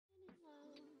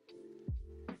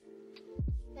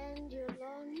and you're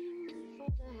longing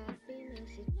for the happiness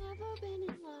you've never been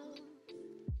in love.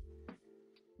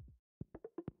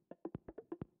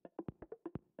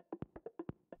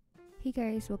 Hey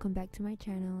guys, welcome back to my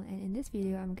channel, and in this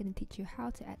video I'm going to teach you how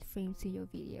to add frames to your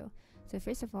video. So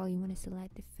first of all, you want to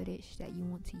select the footage that you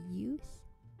want to use.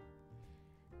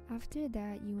 After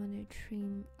that, you want to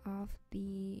trim off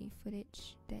the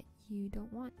footage that you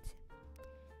don't want.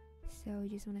 So you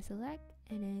just want to select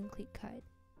and then click cut,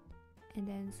 and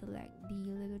then select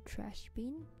the little trash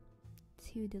bin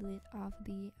to delete off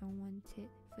the unwanted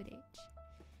footage.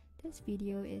 This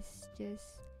video is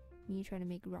just me trying to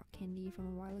make rock candy from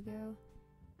a while ago.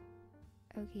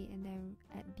 Okay, and then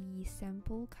at the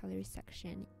sample color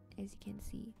section, as you can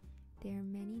see, there are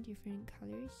many different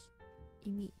colors,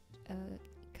 image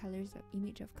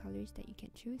of colors that you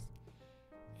can choose,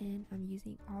 and I'm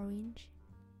using orange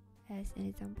as an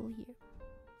example here.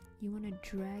 You want to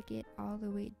drag it all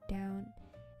the way down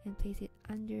and place it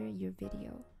under your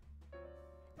video.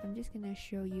 I'm just gonna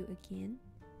show you again.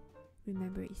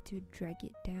 Remember, is to drag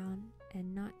it down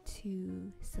and not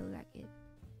to select it,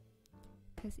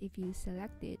 because if you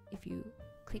select it, if you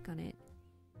click on it,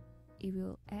 it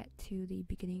will add to the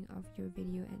beginning of your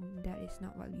video, and that is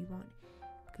not what we want,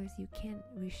 because you can't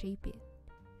reshape it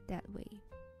that way.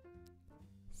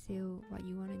 So what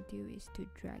you want to do is to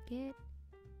drag it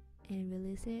and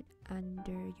release it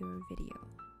under your video,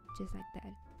 just like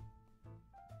that.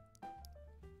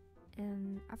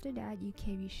 And after that, you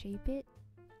can reshape it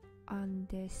on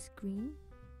the screen.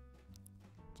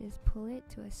 Just pull it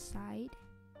to a side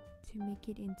to make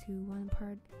it into one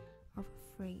part of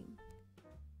a frame,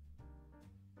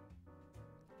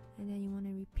 and then you want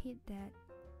to repeat that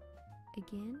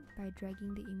again by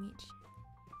dragging the image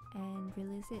and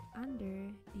release it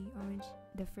under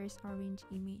the first orange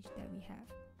image that we have.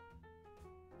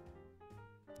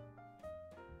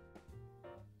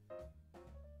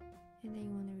 And then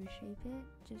you want to reshape it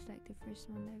just like the first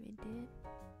one that we did.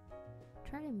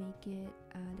 Try to make it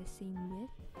the same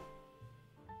width.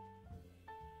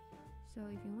 So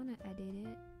if you want to edit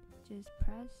it, just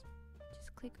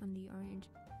click on the orange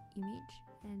image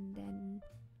and then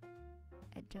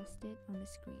adjust it on the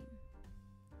screen.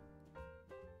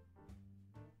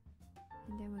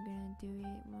 And then we're gonna do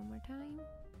it one more time.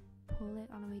 Pull it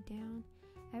all the way down.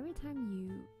 Every time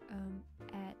you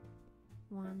add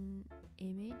one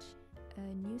image,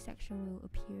 a new section will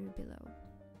appear below.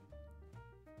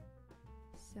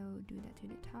 So do that to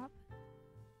the top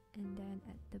and then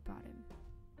at the bottom.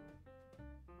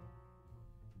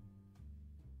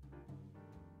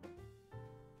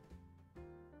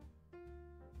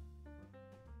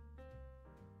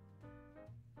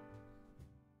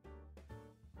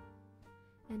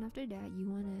 And after that, you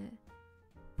want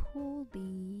to pull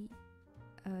the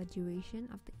duration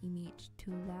of the image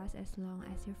to last as long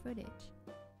as your footage.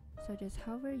 So just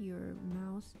hover your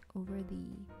mouse over the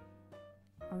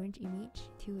orange image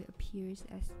till it appears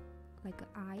as like an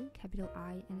I, capital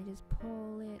I, and then just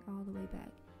pull it all the way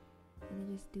back, and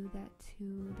then just do that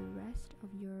to the rest of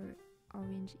your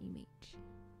orange image.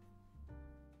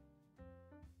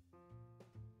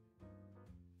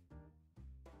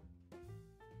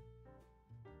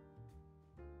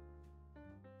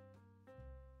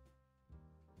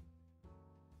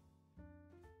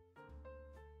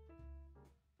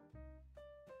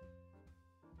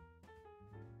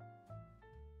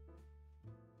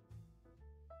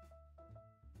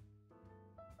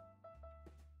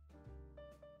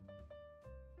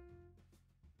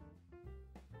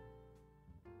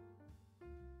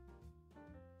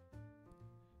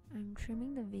 I'm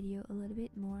trimming the video a little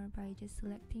bit more by just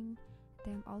selecting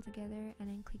them all together and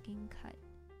then clicking cut,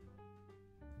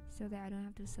 so that I don't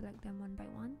have to select them one by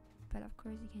one, but of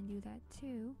course you can do that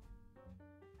too.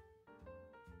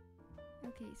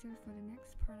 Okay, so for the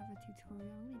next part of the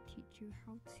tutorial, I'm going to teach you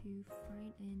how to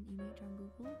find an image on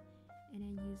Google and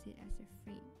then use it as a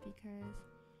frame, because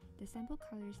the sample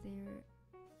colors there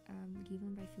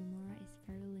given by Filmora is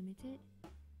very limited.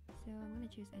 So I'm going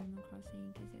to choose Animal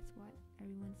Crossing because that's what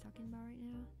everyone's talking about right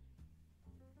now.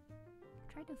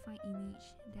 Try to find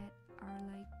images that are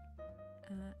like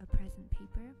a present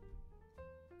paper,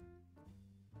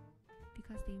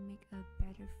 because they make a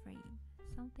better frame.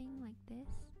 Something like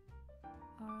this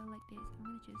or like this. I'm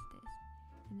going to choose this,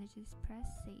 and then just press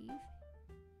save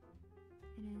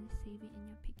and then save it in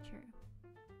your picture.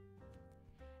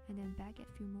 And then back at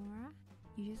Filmora,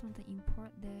 you just want to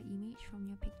import the image from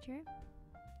your picture.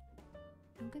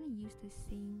 I'm gonna use the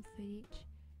same footage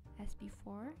as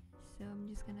before, so I'm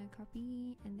just gonna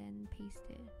copy and then paste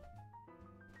it,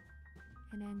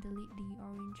 and then delete the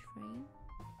orange frame.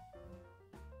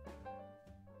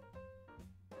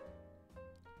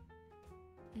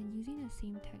 And using the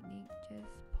same technique,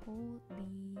 just pull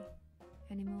the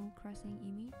Animal Crossing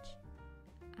image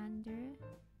under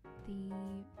the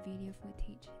video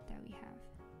footage that we have.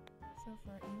 So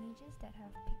for images that have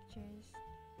pictures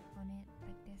on it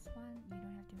like this one, you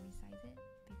don't have to resize it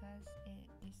because it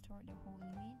distorts the whole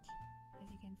image, as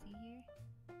you can see here.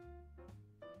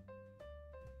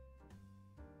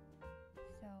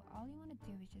 So all you want to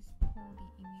do is just pull the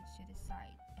image to the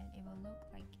side and it will look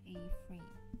like a frame.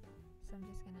 So I'm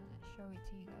just gonna show it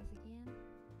to you guys again.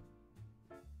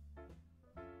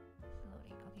 It's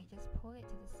loading. Okay, just pull it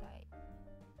to the side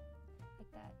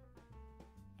like that,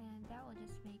 and that will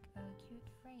just make a cute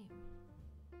frame.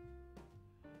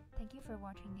 Thank you for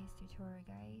watching this tutorial,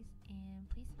 guys, and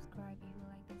please subscribe if you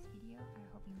like this video. I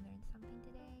hope you learned something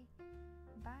today.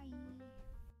 Bye.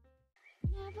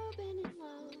 Never been in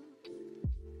love,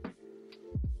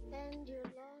 and you're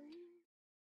lost.